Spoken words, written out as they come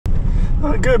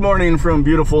Good morning from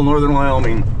beautiful northern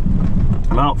Wyoming.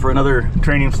 I'm out for another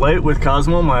training flight with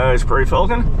Cosmo, my Eyas prairie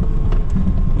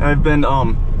falcon. I've been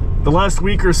the last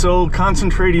week or so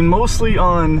concentrating mostly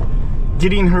on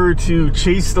getting her to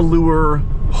chase the lure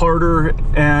harder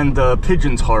and the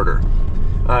pigeons harder.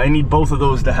 I need both of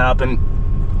those to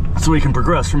happen so we can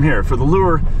progress from here. For the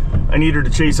lure, I need her to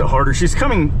chase it harder. She's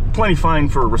coming plenty fine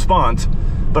for a response,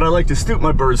 but I like to stoop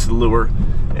my birds to the lure,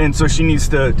 and so she needs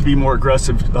to be more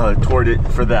aggressive toward it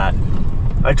for that.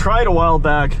 I tried a while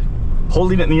back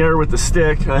holding it in the air with the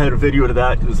stick. I had a video to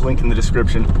that, there's a link in the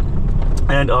description,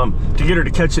 and to get her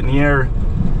to catch it in the air.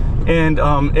 And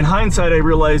in hindsight, I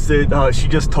realized that she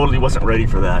just totally wasn't ready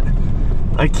for that.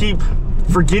 I keep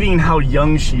forgetting how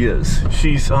young she is.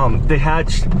 She's they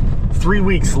hatched 3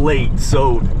 weeks late,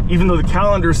 so even though the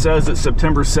calendar says it's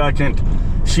September 2nd,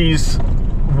 she's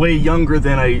way younger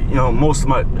than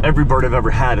every bird I've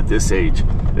ever had at this age,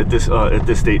 at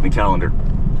this date in the calendar.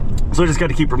 So I just got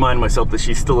to keep reminding myself that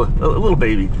she's still a little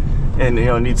baby and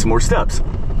needs some more steps.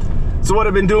 So what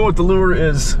I've been doing with the lure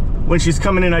is when she's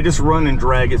coming in, I just run and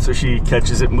drag it so she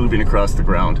catches it moving across the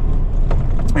ground.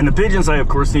 And the pigeons, I of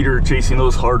course need her chasing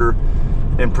those harder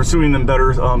and pursuing them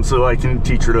better, so I can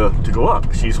teach her to go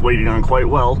up. She's waiting on quite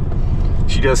well.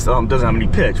 She just doesn't have any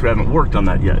pitch. We haven't worked on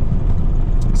that yet.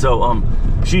 So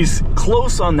she's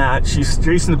close on that. She's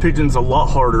chasing the pigeons a lot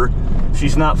harder.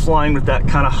 She's not flying with that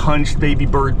kind of hunched baby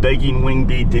bird begging wing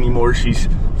beat anymore. She's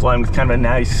flying with kind of a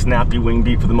nice snappy wing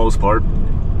beat for the most part.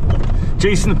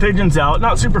 Chasing the pigeons out,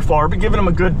 not super far, but giving them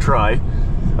a good try.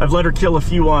 I've let her kill a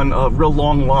few on real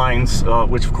long lines,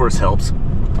 which of course helps.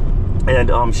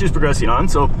 And she's progressing on,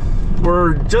 so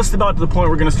we're just about to the point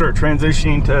we're going to start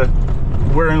transitioning to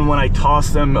where and when I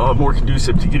toss them more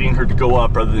conducive to getting her to go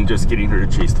up rather than just getting her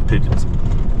to chase the pigeons.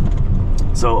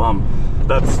 So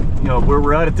that's where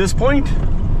we're at this point,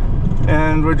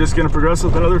 and we're just going to progress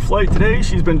with another flight today.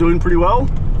 She's been doing pretty well.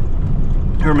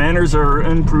 Her manners are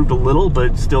improved a little,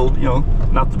 but still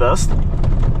not the best.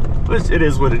 But it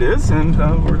is what it is, and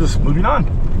we're just moving on.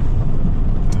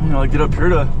 I get up here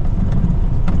to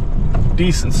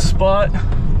decent spot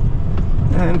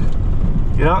and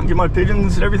get out and get my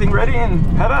pigeons and everything ready and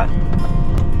have at it.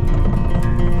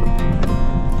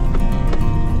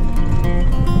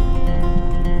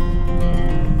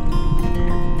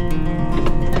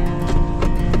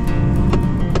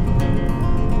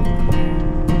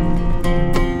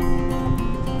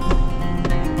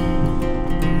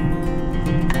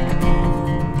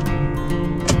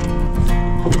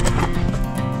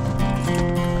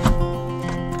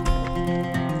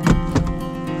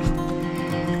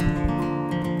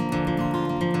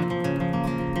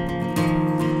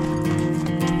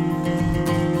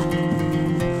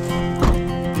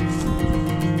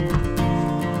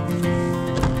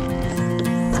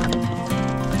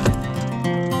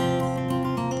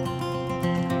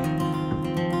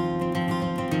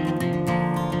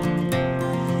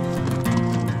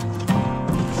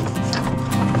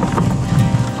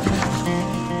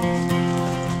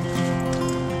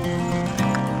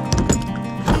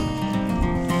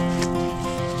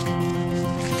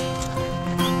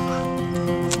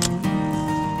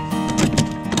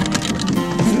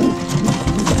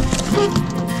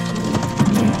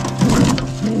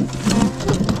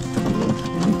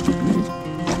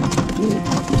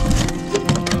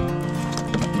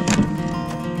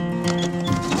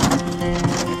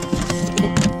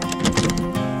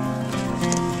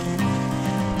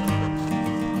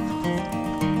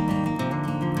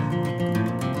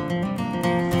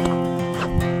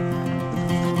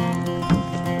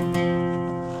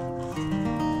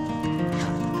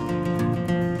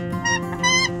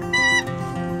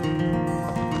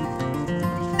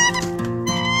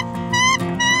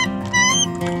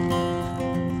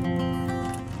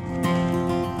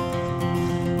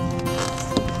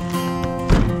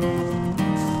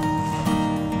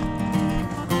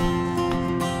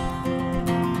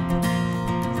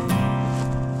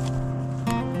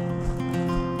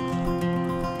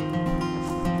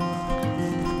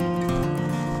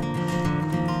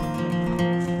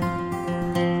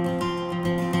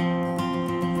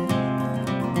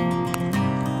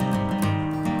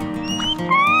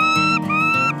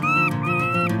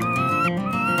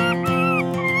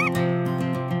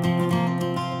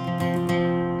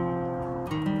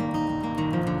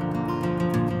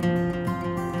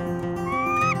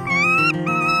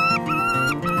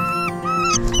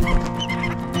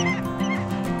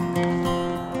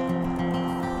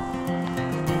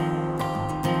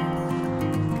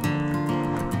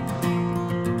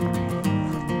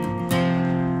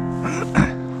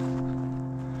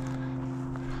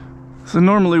 So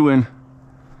normally when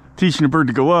teaching a bird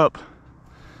to go up,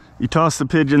 you toss the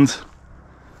pigeons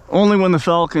only when the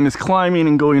falcon is climbing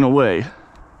and going away,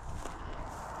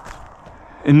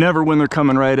 and never when they're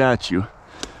coming right at you.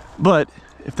 But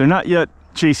if they're not yet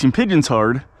chasing pigeons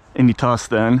hard and you toss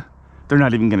then, they're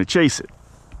not even going to chase it.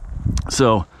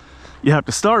 So you have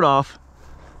to start off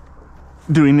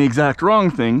doing the exact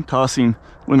wrong thing, tossing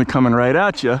when they're coming right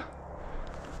at you.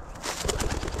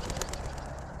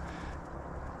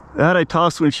 That I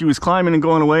tossed when she was climbing and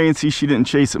going away, and see, she didn't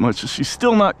chase it much. She's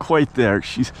still not quite there.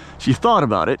 She thought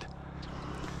about it.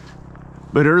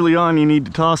 But early on, you need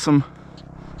to toss them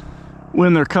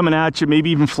when they're coming at you, maybe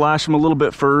even flash them a little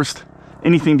bit first.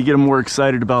 Anything to get them more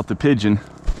excited about the pigeon.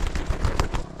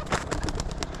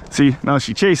 See, now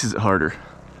she chases it harder.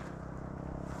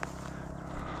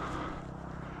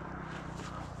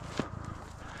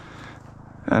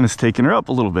 And it's taking her up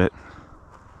a little bit.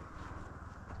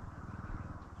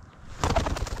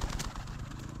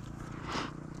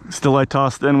 Still, I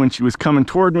tossed then when she was coming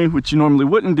toward me, which you normally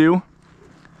wouldn't do.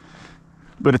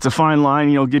 But it's a fine line,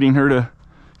 you know, getting her to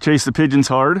chase the pigeons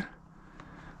hard.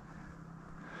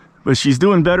 But she's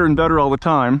doing better and better all the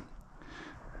time.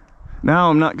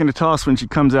 Now I'm not going to toss when she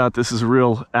comes out. This is a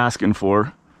real asking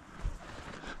for.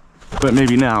 But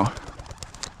maybe now.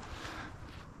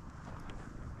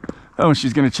 Oh,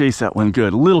 she's going to chase that one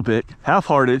good. A little bit,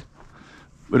 half-hearted.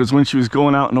 But it's when she was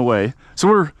going out and away.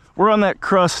 So we're on that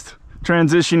crust,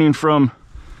 transitioning from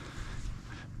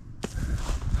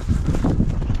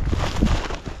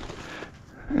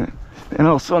and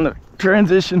also on the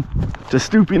transition to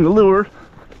stooping the lure.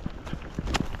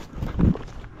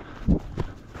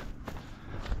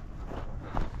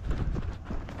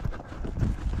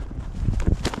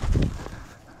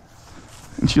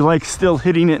 And she likes still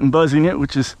hitting it and buzzing it,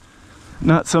 which is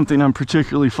not something I'm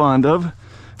particularly fond of.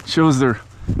 It shows they're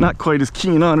not quite as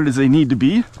keen on it as they need to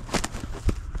be.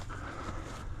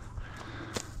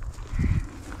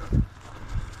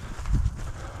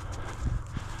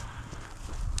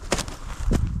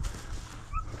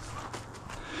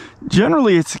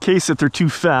 Generally, it's a case that they're too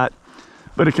fat,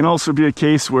 but it can also be a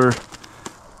case where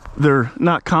they're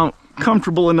not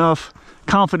comfortable enough,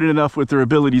 confident enough with their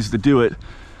abilities to do it.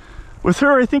 With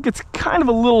her, I think it's kind of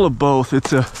a little of both.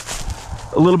 It's a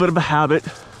little bit of a habit,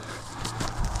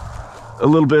 a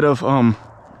little bit of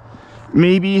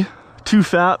maybe too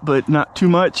fat, but not too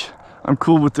much. I'm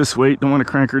cool with this weight, don't want to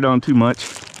crank her down too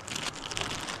much.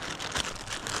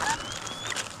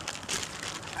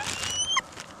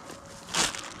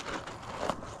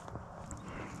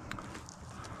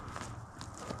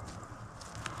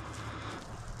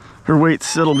 Her weight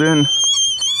settled in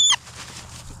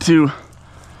to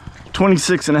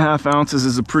 26.5 ounces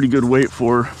is a pretty good weight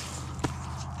for her.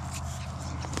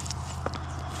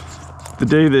 The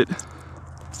day that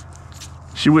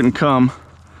she wouldn't come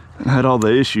and had all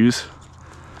the issues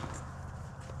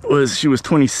was she was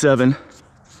 27.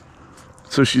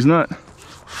 So she's not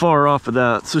far off of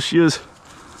that. So she is,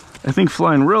 I think,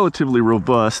 flying relatively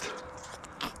robust.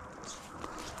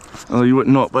 Although you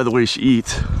wouldn't know it by the way she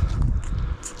eats.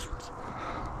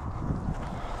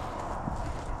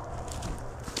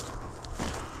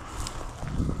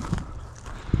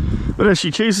 But as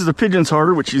she chases the pigeons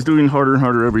harder, which she's doing harder and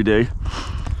harder every day,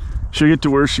 she'll get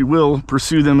to where she will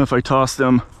pursue them if I toss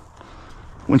them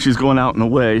when she's going out and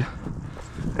away.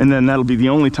 And then that'll be the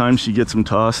only time she gets them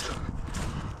tossed.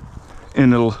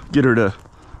 And it'll get her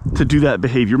to do that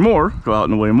behavior more, go out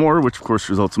and away more, which of course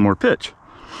results in more pitch.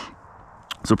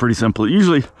 So pretty simple.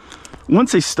 Usually,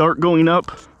 once they start going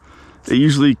up, it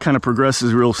usually kind of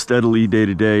progresses real steadily day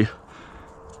to day.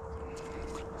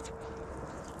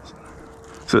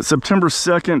 So it's September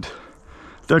 2nd,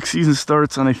 duck season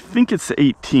starts on, I think it's the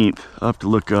 18th. I'll have to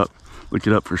look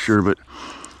it up for sure, but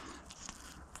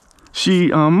she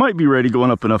might be ready going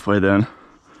up enough by then.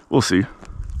 We'll see.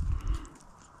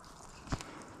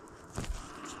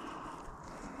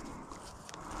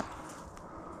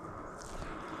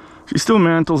 She still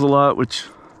mantles a lot, which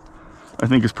I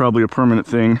think is probably a permanent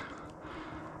thing.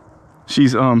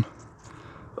 She's a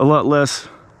lot less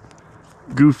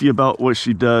goofy about what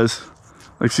she does.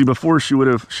 Like, see, before she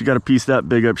got a piece that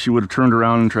big up, she would have turned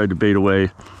around and tried to bait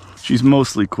away. She's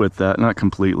mostly quit that, not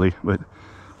completely, but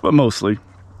mostly.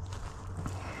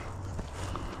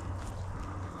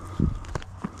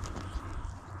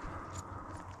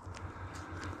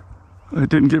 It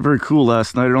didn't get very cool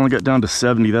last night. It only got down to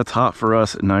 70. That's hot for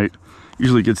us at night.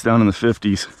 Usually gets down in the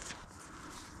 50s.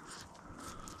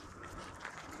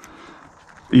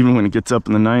 Even when it gets up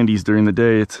in the 90s during the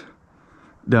day, it's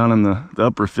down in the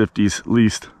upper 50s at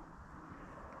least.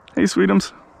 Hey,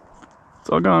 sweetums. It's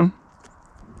all gone.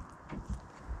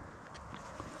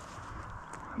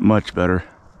 Much better.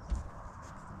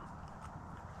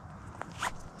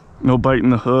 No biting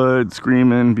the hood,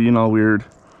 screaming, being all weird.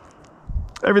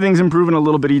 Everything's improving a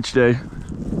little bit each day.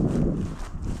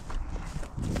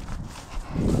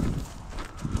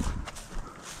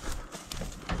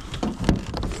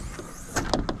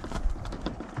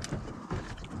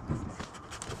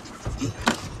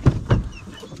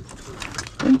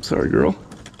 Oops, sorry, girl.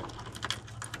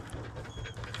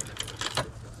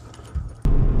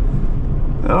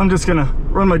 I'm just gonna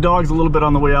run my dogs a little bit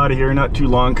on the way out of here, not too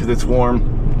long because it's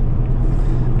warm.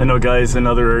 I know guys in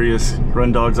other areas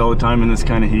run dogs all the time in this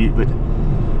kind of heat, but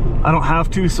I don't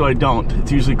have to, so I don't.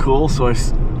 It's usually cool, so I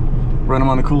run them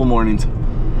on the cool mornings.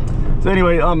 So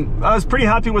anyway, I was pretty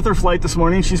happy with her flight this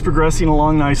morning. She's progressing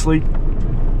along nicely.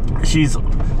 She's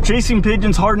chasing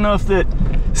pigeons hard enough that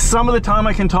some of the time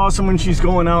I can toss them when she's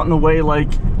going out and away, like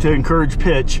to encourage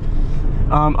pitch.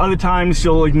 Other times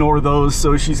she'll ignore those,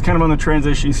 so she's kind of on the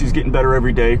transition. She's getting better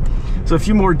every day. So a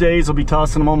few more days I'll be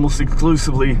tossing them almost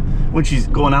exclusively when she's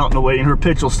going out and away, and her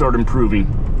pitch will start improving.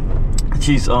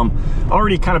 She's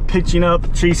already kind of pitching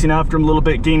up, chasing after him a little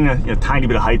bit, gaining a tiny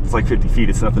bit of height. It's like 50 feet,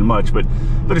 it's nothing much, but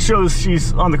it shows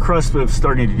she's on the cusp of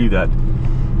starting to do that.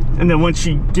 And then once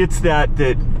she gets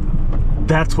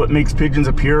that's what makes pigeons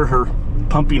appear, her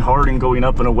pumping hard and going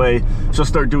up and away, she'll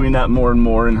start doing that more and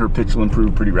more, and her pitch will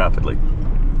improve pretty rapidly.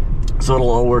 So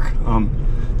it'll all work,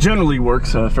 generally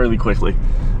works fairly quickly.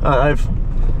 I've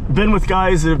been with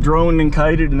guys that have droned and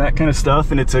kited and that kind of stuff,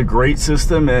 and it's a great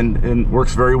system and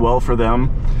works very well for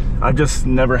them. I've just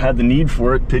never had the need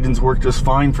for it. Pigeons work just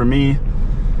fine for me.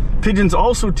 Pigeons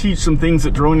also teach some things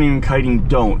that droning and kiting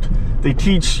don't. They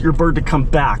teach your bird to come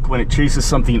back when it chases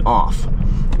something off,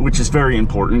 which is very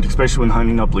important, especially when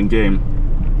hunting upland game.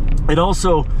 It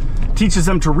also teaches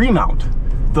them to remount.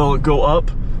 They'll go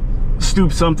up,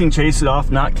 stoop something, chase it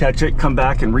off, not catch it, come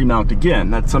back and remount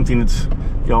again. That's something that's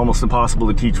almost impossible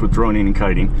to teach with droning and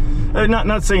kiting.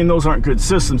 Not saying those aren't good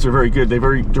systems, they're very good. They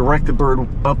very direct the bird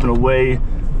up and away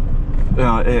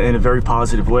in a very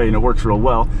positive way, and it works real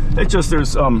well. It's just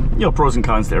there's pros and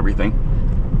cons to everything.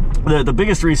 The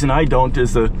biggest reason I don't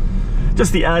is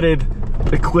just the added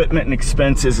equipment and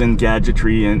expenses and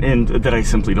gadgetry and that I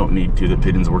simply don't need to. The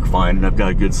pigeons work fine, and I've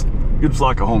got a good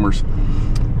flock of homers.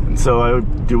 And so I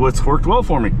would do what's worked well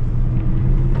for me.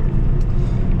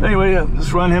 Anyway,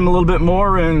 just run him a little bit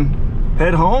more and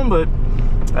head home, but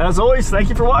as always, thank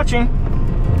you for watching.